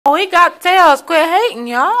We got tails. Quit hating,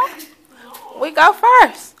 y'all. We go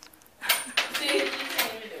first. See, you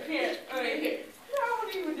can't even do it. Here, right here. I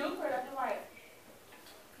don't even do it for that. Like,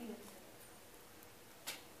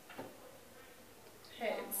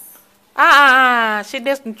 heads. She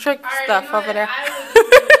did some trick Alright, stuff you know over there. I will just do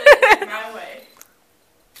it my way.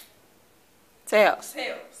 Tails.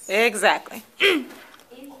 Tails. Exactly.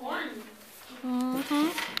 Corn. Mm-hmm.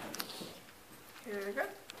 Here we go.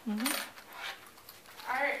 Mm-hmm.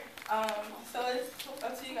 Alright, so it's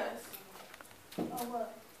up to you guys. Oh,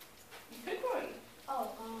 what? Pick one. Oh,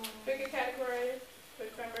 Pick a category.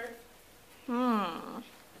 Pick number.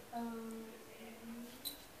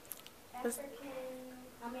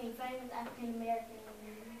 famous African American.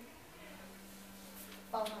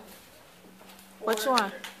 400. Which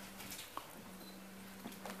one?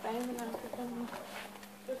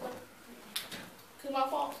 Cause my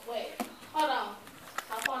phone. Wait, hold on.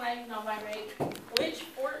 My phone ain't no vibrate. Which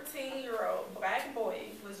 14-year-old black boy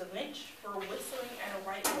was lynched for whistling at a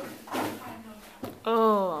white woman?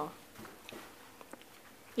 Oh.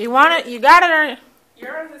 You want it? You got it? Or...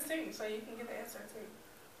 You're on this team, so you can get the answer too.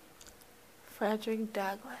 Frederick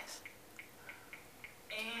Douglass.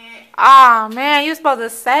 Oh man, you supposed to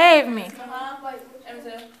save me.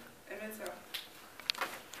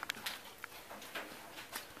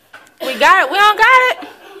 We got it. We don't got it.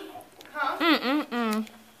 Huh?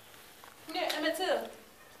 Yeah, Emmett Till.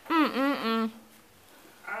 Alright,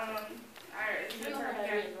 Alright, it's your turn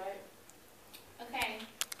again. Okay.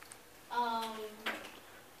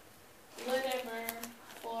 Whatever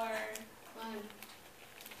for 100.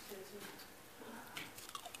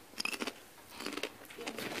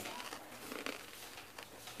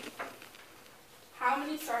 How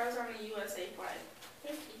many stars on the USA flag?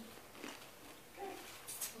 50. Okay.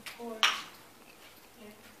 Of course.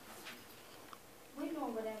 Yeah. We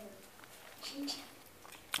doing whatever.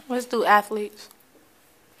 let's do athletes.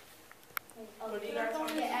 What do you guys want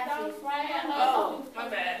to do? Athletes. Oh, my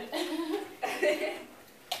bad.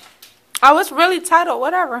 Oh, it's really titled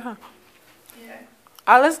whatever, huh? Yeah.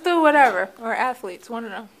 Oh, let's do whatever. Or athletes, one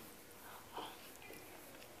of them.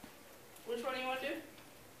 Which one do you want to do?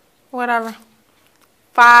 Whatever.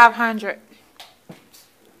 500.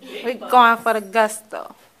 Big We're bucks. going for the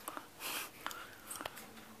gusto.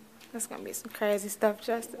 That's going to be some crazy stuff,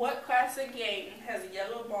 Justin. What classic game has a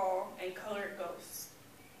yellow ball and colored ghosts?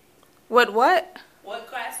 What? What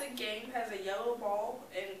classic game has a yellow ball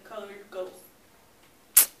and colored ghosts?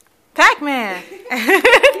 Pac-Man.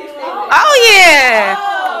 Oh, yeah.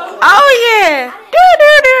 Oh, yeah. Do.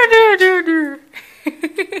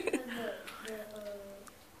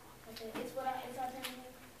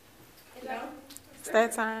 It's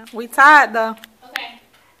that time. We tied, though. Okay.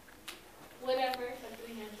 Whatever for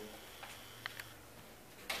 300.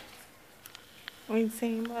 We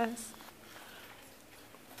team us.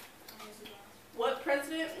 What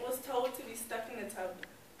president was told to be stuck in the tub?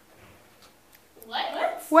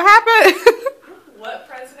 What? What happened? What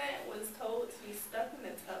president was told to be stuck in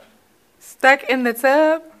the tub? Stuck in the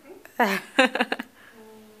tub?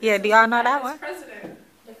 Yeah, do y'all know that one? President.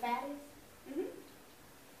 The fattest?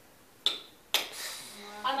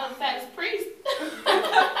 I know the fattest priest.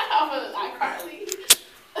 I'm Carly.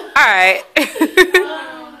 All right.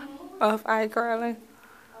 Off iCarly.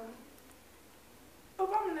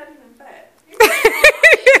 Obama not even fat.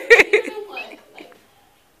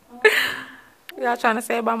 Y'all trying to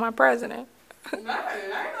say about my president? No, I ain't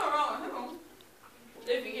no wrong with him.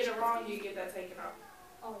 If you get it wrong, you get that taken off.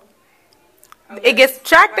 Oh. It gets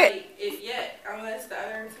subtracted. Like, unless the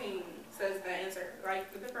other team says the answer,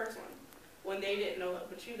 like with the first one, when they didn't know it,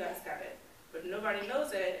 but you guys got it. But nobody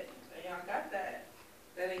knows it, and y'all got that,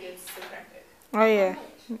 then it gets subtracted. Oh, yeah.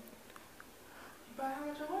 But how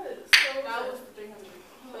much it was? So that was 300.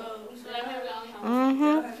 So that means we only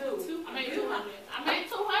have two. I made 200. I made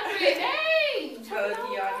 200. Dang! So do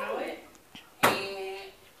y'all know it?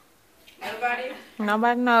 And nobody?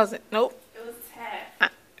 Nobody knows it. Nope. It was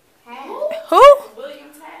Taft. Who?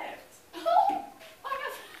 William Taft.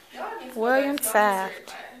 William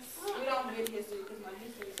Taft. We don't get history because my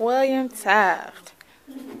history is William Taft.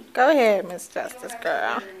 Go ahead, Miss Justice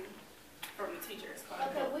Girl. from the teachers.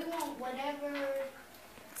 Okay, we want whatever.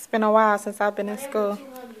 It's been a while since I've been in school.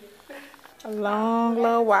 200. A long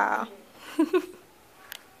little while. Well,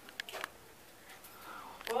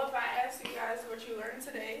 if I ask you guys what you learned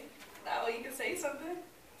today, that way you can say something.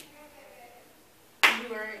 You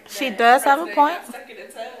learned She that does have a president point. got stuck in a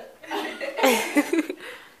tub.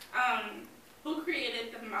 Who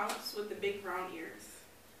created the mouse with the big round ears?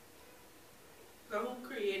 So who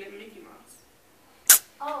created Mickey Mouse?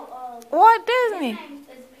 Oh, Walt his Disney. name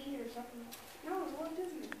is Peter something. No, it's Walt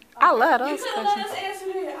Disney. I love those You could have let questions. us answer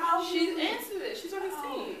it. She's answered it. She's on his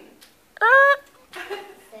team.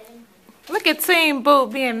 Look at Team Boo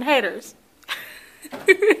being haters.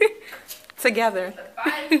 Together.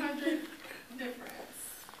 500 difference.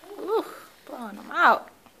 Ooh, blowing them out.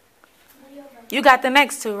 You got the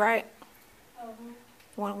next two, right?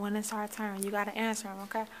 When it's our turn, you got to answer them,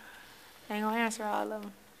 okay? I ain't going to answer all of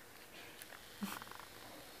them. Are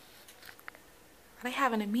they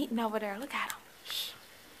having a meeting over there? Look at them. Shh.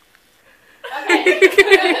 Okay.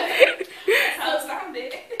 That's how it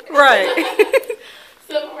sounded. Right.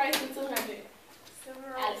 Civil rights in 200. Civil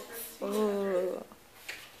rights for Ooh.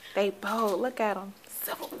 They bold. Look at them.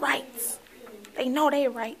 Civil rights. They know they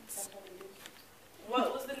rights.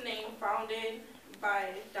 What was the name founded by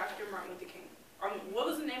Dr. Martin Luther King? What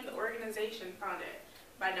was the name of the organization founded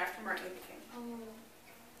by Dr. Martin Luther King?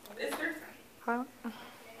 It's their turn. Huh?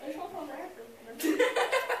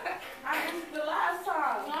 I answered the last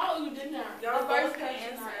time. No, you did not. Y'all The both first can question I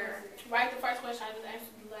answer. answered. Right, the first question I just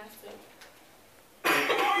answered the last two.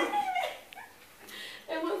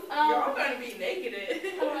 It was Y'all gonna be negative.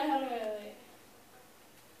 Hold on.